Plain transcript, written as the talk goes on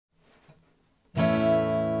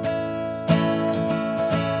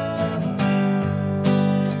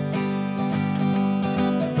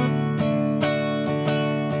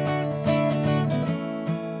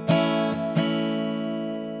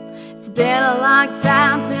long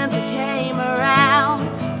time since I came around.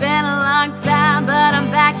 Been a long time, but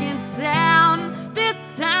I'm back in town. This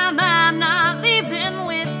time I'm not leaving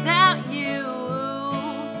without you.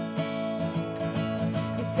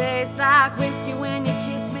 It tastes like whiskey when you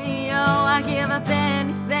kiss me. Oh, I give up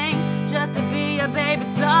anything just to be a baby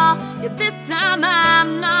doll. Yeah, this time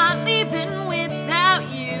I'm not leaving without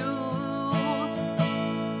you.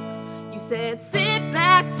 You said sit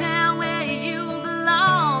back down where you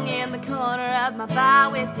belong, in the corner of my bar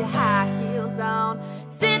with your high heels on.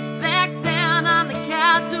 Sit back down on the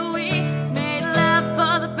couch where we made love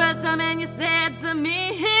for the first time, and you said to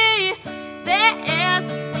me, there's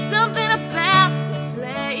something about this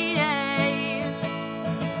place,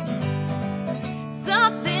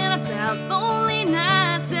 something about lonely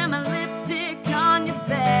nights and my lipstick on your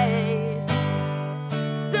face,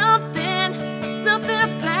 something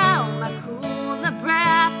about my cool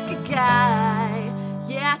Nebraska guy.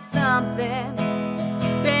 Yeah, something,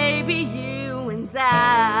 baby, you and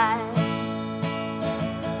I.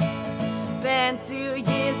 Been 2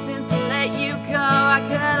 years since I let you go. I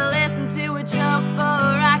could've listened to a joke for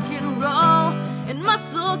rock and roll, and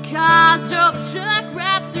muscle cars drove a truck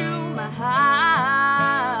right through my heart.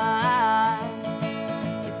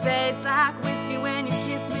 It tastes like whiskey when you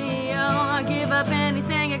kiss me. Oh, I give up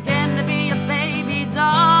anything again to be a baby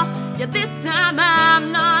doll. Yeah, this time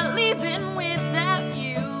I'm not leaving without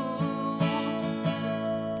you.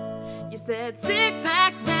 You said sit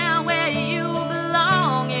back down where you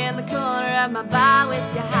belong, in the corner of my bar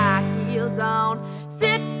with your high heels on.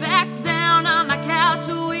 Sit back down on my couch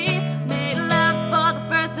where we made love for the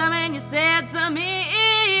first time, and you said to me,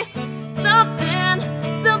 something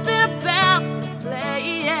about this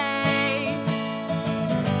place,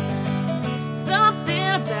 something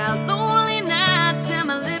about lonely nights and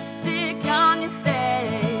my lipstick on your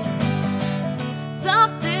face,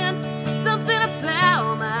 something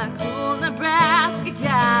about my cool Nebraska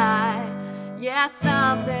guy. Yeah,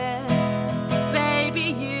 something,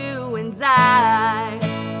 baby, you and I.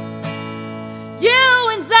 You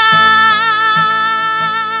and I.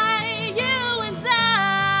 You and I.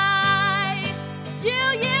 You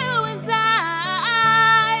and I.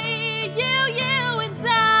 You and I.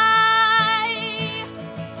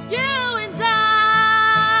 You and I.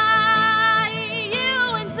 You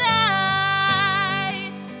and I.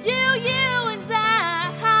 You and I.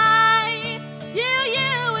 You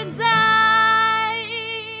and I.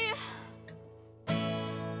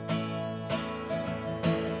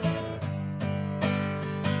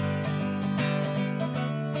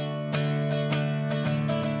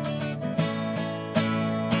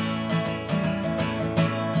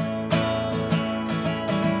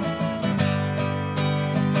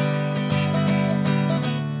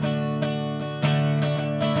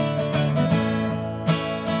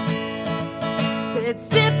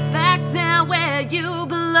 Sit back down where you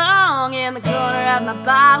belong, in the corner of my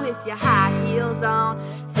bar with your high heels on.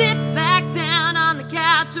 Sit back down on the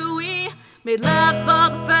couch where we made love for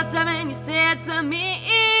the first time, and you said to me,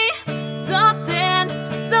 something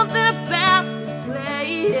about this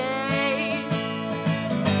place,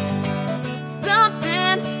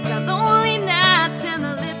 something about lonely nights and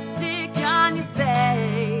the lipstick on your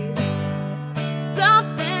face,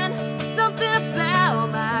 something about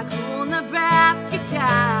my cool Nebraska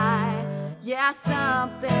guy. Yeah,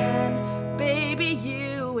 something, baby,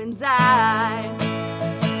 you and I.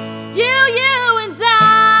 You and I.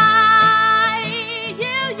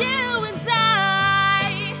 You and I.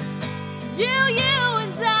 You and I. You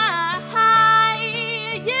and I.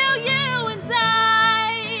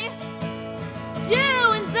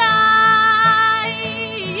 You and I.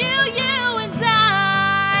 You and I.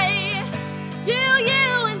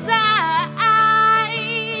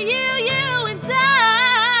 You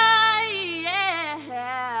and I.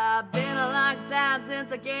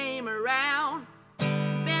 Since I came around,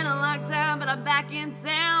 been a long time, but I'm back in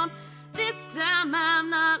town.